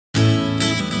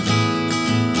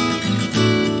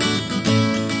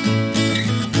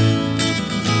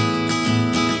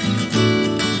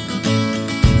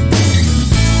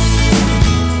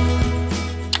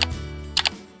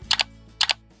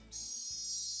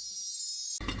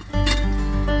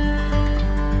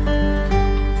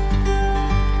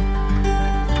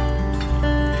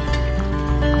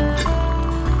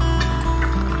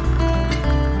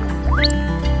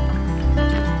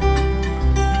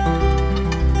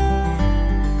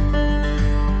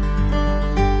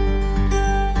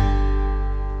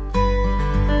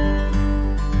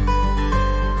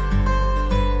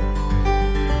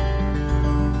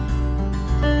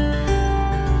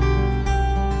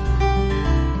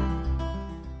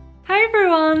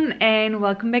everyone and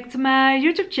welcome back to my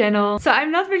YouTube channel. So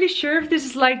I'm not really sure if this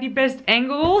is like the best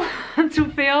angle to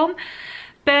film,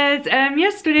 but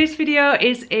yes, today's video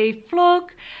is a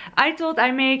vlog. I thought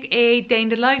I make a day in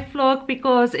the life vlog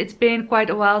because it's been quite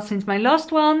a while since my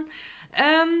last one.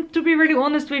 To be really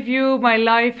honest with you, my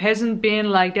life hasn't been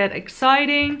like that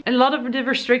exciting. A lot of the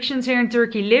restrictions here in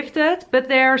Turkey lifted, but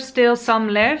there are still some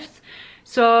left.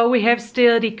 So we have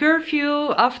still the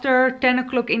curfew. After 10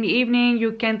 o'clock in the evening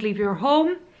you can't leave your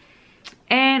home.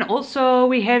 And also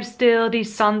we have still the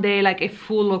Sunday, like a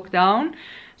full lockdown.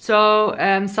 So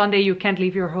Sunday you can't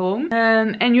leave your home.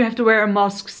 And you have to wear a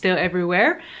mask still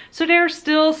everywhere. So there are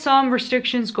still some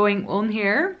restrictions going on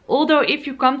here. Although if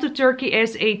you come to Turkey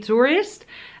as a tourist,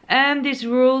 these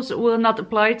rules will not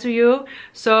apply to you.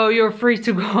 So you're free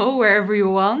to go wherever you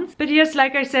want. But yes,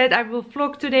 like I said, I will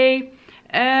vlog today.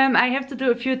 I have to do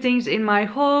a few things in my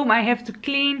home. I have to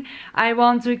clean. I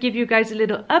want to give you guys a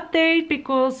little update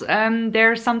because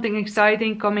there's something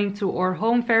exciting coming to our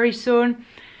home very soon.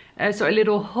 So a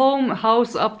little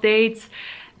house update.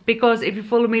 Because if you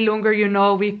follow me longer, you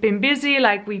know we've been busy.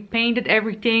 Like we painted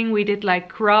everything. We did like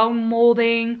crown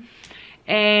molding.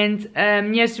 And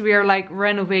yes, we are like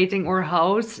renovating our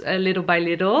house little by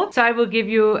little. So I will give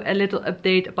you a little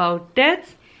update about that.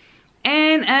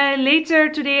 And later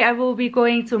today I will be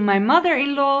going to my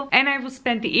mother-in-law and I will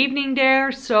spend the evening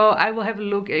there. So I will have a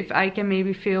look if I can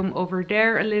maybe film over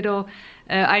there a little.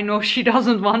 I know she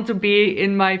doesn't want to be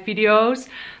in my videos,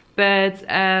 but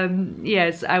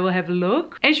yes, I will have a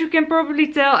look. As you can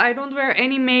probably tell, I don't wear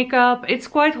any makeup. It's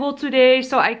quite hot today,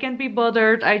 so I can't be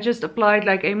bothered. I just applied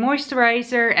like a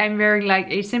moisturizer. I'm wearing like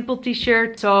a simple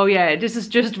t-shirt. So yeah, this is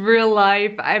just real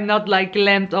life. I'm not like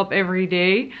glammed up every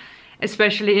day.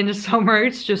 Especially in the summer,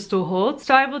 it's just too hot.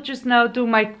 So I will just now do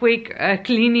my quick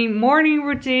cleaning morning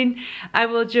routine. I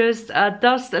will just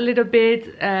dust a little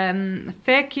bit,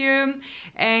 vacuum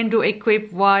and do a quick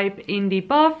wipe in the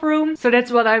bathroom. So that's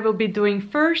what I will be doing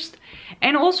first.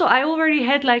 And also I already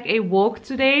had like a walk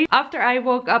today. After I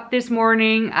woke up this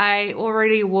morning, I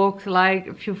already walked like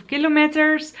a few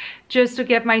kilometers just to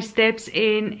get my steps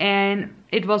in, and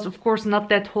it was of course not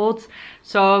that hot.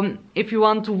 So if you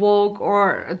want to walk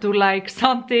or do like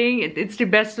something, it's the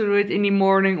best to do it in the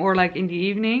morning or like in the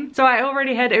evening. So I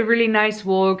already had a really nice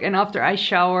walk and after I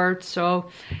showered. So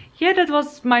yeah, that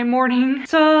was my morning.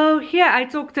 So yeah, I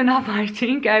talked enough. I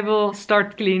think I will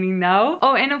start cleaning now.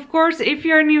 Oh, and of course, if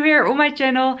you're new here on my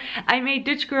channel, I'm a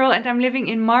Dutch girl and I'm living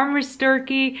in Marmaris,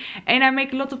 Turkey. And I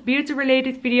make a lot of beauty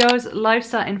related videos,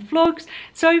 lifestyle and vlogs.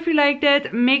 So if you like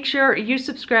that, make sure you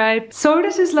subscribe. So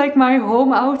this is like my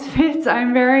home outfit.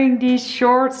 I'm wearing these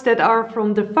shorts that are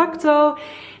from De Facto.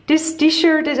 This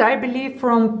t-shirt is, I believe,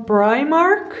 from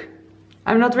Primark.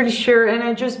 I'm not really sure, and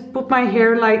I just put my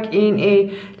hair like in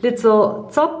a little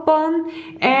top bun.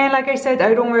 And like I said,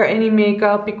 I don't wear any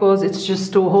makeup because it's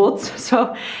just too hot.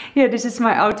 So yeah, this is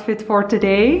my outfit for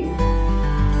today.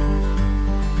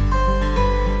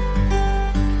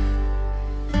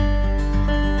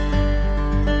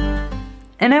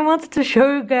 And I wanted to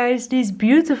show you guys these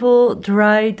beautiful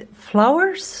dried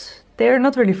flowers. They're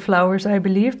not really flowers, I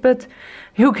believe, but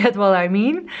you get what I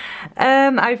mean.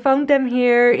 I found them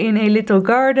here in a little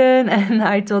garden and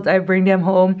I thought I'd bring them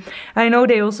home. I know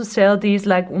they also sell these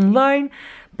like online,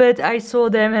 but I saw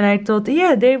them and I thought,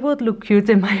 yeah, they would look cute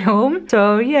in my home.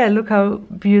 So yeah, look how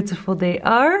beautiful they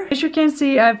are. As you can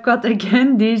see, I've got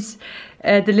again these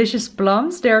delicious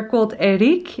plums. They're called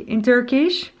erik in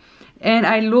Turkish. And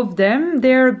I love them.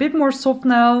 They're a bit more soft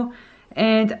now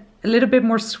and a little bit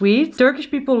more sweet. Turkish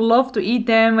people love to eat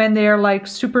them when they are like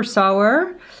super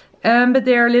sour. But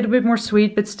they are a little bit more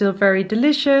sweet but still very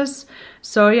delicious.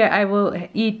 So yeah, I will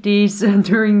eat these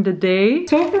during the day.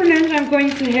 So for lunch I'm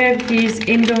going to have these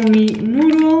Indomie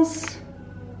noodles.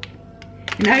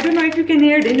 And I don't know if you can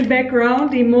hear it in the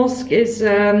background. The mosque is,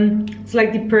 it's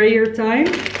like the prayer time.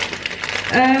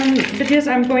 But yes,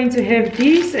 I'm going to have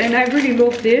these and I really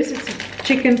love this. It's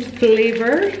chicken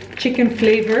flavored.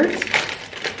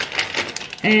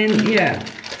 And yeah,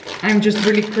 I'm just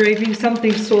really craving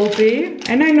something salty.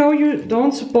 And I know you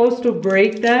don't supposed to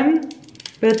break them,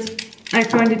 but I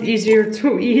find it easier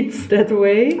to eat that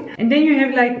way. And then you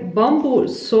have like bamboo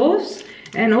sauce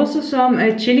and also some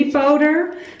chili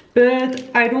powder.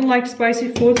 But I don't like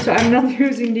spicy food, so I'm not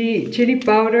using the chili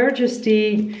powder, just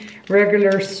the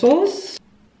regular sauce.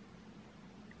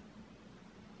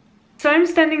 So I'm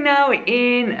standing now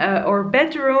in our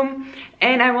bedroom,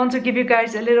 and I want to give you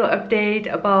guys a little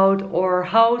update about our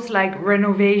house, like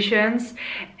renovations.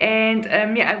 And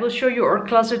yeah, I will show you our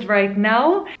closet right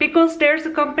now, because there's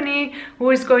a company who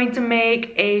is going to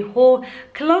make a whole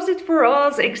closet for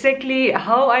us exactly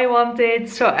how I want it.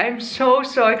 So I'm so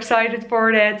excited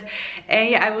for that. And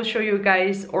yeah, I will show you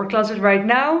guys our closet right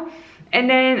now, and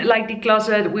then like the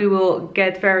closet we will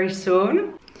get very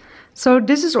soon. So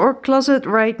this is our closet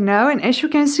right now, and as you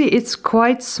can see, it's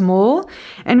quite small,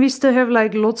 and we still have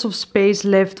like lots of space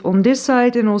left on this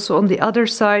side and also on the other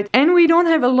side. And we don't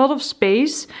have a lot of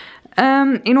space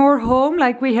in our home.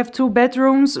 Like, we have 2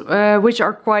 bedrooms, which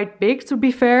are quite big, to be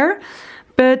fair,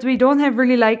 but we don't have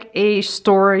really like a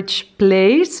storage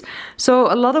place.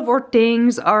 So a lot of our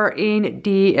things are in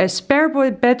the spare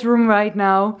bedroom right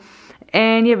now.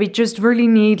 And yeah, we just really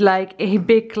need like a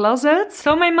big closet.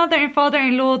 So my mother and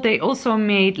father-in-law, they also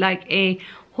made like a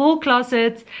whole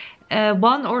closet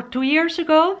 1 or 2 years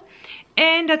ago.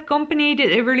 And that company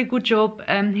did a really good job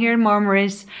here in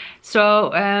Marmaris.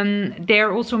 So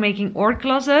they're also making our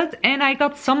closet. And I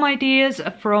got some ideas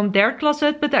from their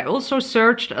closet, but I also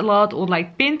searched a lot on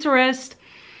like Pinterest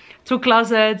to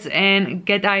closets and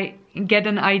get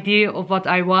an idea of what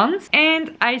I want.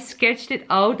 And I sketched it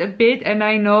out a bit, and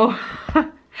I know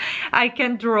I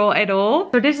can't draw at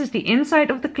all. So this is the inside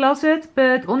of the closet,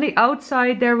 but on the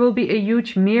outside there will be a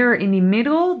huge mirror in the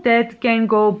middle that can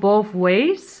go both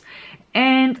ways.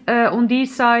 And on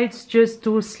these sides, just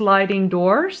 2 sliding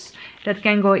doors that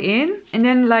can go in. And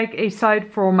then like a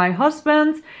side for my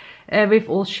husband with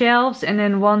all shelves, and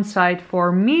then 1 side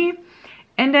for me.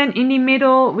 And then in the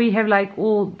middle we have like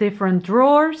all different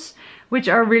drawers, which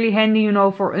are really handy, you know,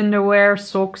 for underwear,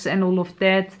 socks and all of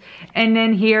that. And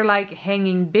then here like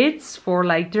hanging bits for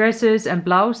like dresses and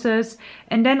blouses.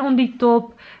 And then on the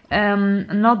top,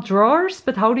 not drawers,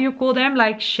 but how do you call them?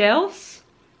 Like shelves?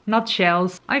 Not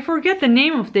shelves. I forget the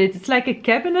name of this. It's like a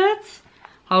cabinet.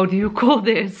 How do you call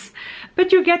this?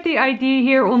 But you get the idea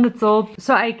here on the top.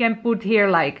 So I can put here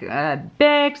like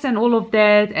bags and all of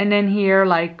that. And then here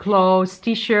like clothes,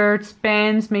 t-shirts,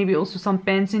 pants, maybe also some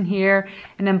pants in here.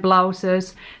 And then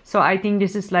blouses. So I think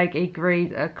this is like a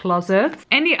great closet.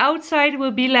 And the outside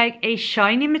will be like a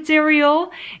shiny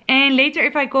material. And later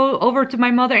if I go over to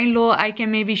my mother-in-law, I can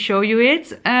maybe show you it.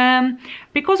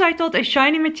 Because I thought a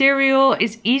shiny material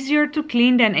is easier to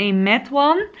clean than a matte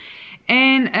one.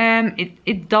 And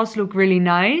it does look really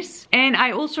nice. And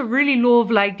I also really love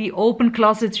like the open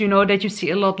closets, you know, that you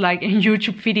see a lot like in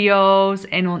YouTube videos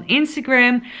and on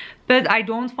Instagram. But I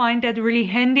don't find that really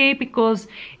handy, because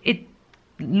it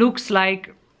looks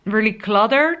like really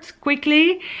cluttered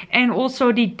quickly, and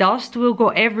also the dust will go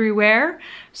everywhere.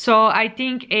 So I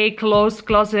think a closed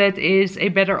closet is a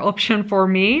better option for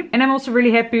me. And I'm also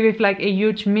really happy with like a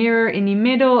huge mirror in the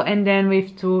middle, and then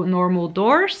with 2 normal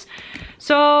doors.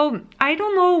 So I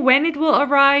don't know when it will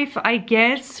arrive. I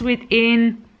guess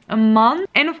within a month.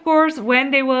 And of course,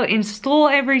 when they will install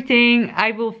everything,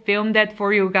 I will film that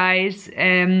for you guys,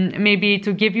 maybe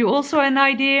to give you also an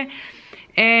idea.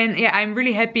 And yeah, I'm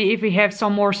really happy if we have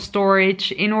some more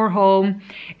storage in our home.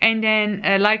 And then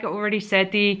like I already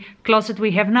said, the closet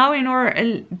we have now in our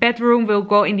bedroom will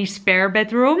go in the spare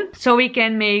bedroom, so we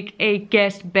can make a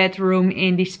guest bedroom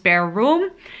in the spare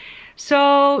room.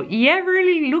 So yeah,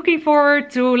 really looking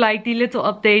forward to like the little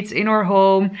updates in our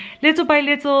home. Little by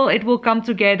little it will come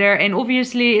together, and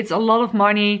obviously it's a lot of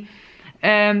money.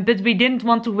 But we didn't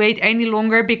want to wait any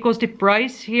longer, because the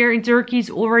price here in Turkey is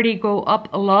already go up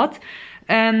a lot.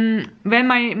 When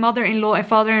my mother-in-law and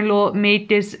father-in-law made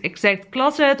this exact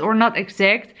closet, or not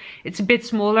exact, it's a bit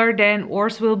smaller than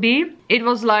ours will be. It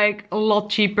was like a lot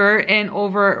cheaper, and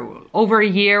over a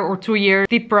year or 2 years,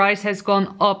 the price has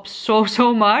gone up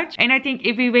so much. And I think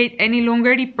if we wait any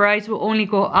longer, the price will only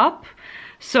go up.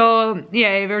 So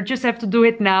yeah, we'll just have to do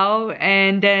it now,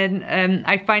 and then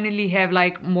I finally have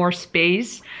like more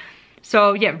space.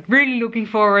 So yeah, really looking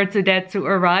forward to that to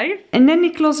arrive. And then the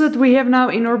closet we have now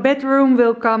in our bedroom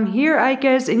will come here, I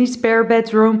guess, in the spare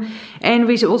bedroom. And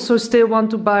we also still want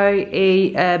to buy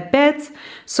a bed.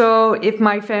 So if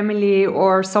my family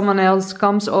or someone else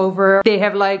comes over, they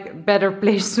have like better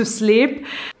place to sleep.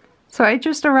 So I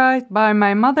just arrived by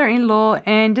my mother-in-law,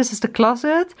 and this is the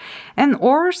closet. And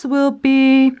ours will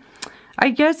be, I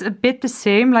guess, a bit the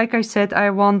same. Like I said, I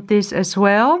want this as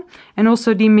well. And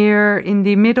also the mirror in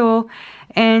the middle.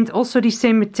 And also the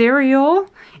same material.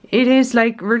 It is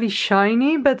like really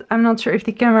shiny, but I'm not sure if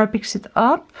the camera picks it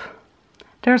up.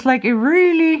 There's like a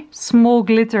really small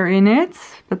glitter in it,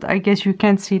 but I guess you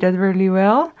can't see that really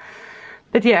well.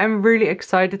 But yeah, I'm really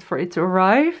excited for it to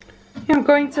arrive. I'm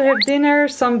going to have dinner,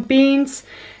 some beans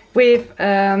with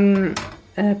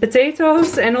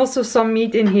potatoes and also some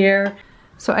meat in here.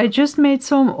 So I just made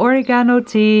some oregano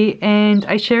tea and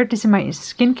I shared this in my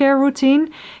skincare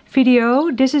routine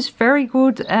video. This is very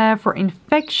good for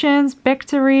infections,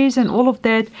 bacteria and all of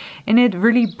that, and it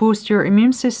really boosts your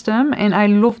immune system, and I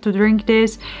love to drink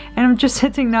this. And I'm just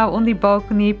sitting now on the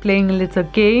balcony playing a little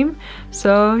game.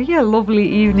 So yeah, lovely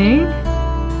evening.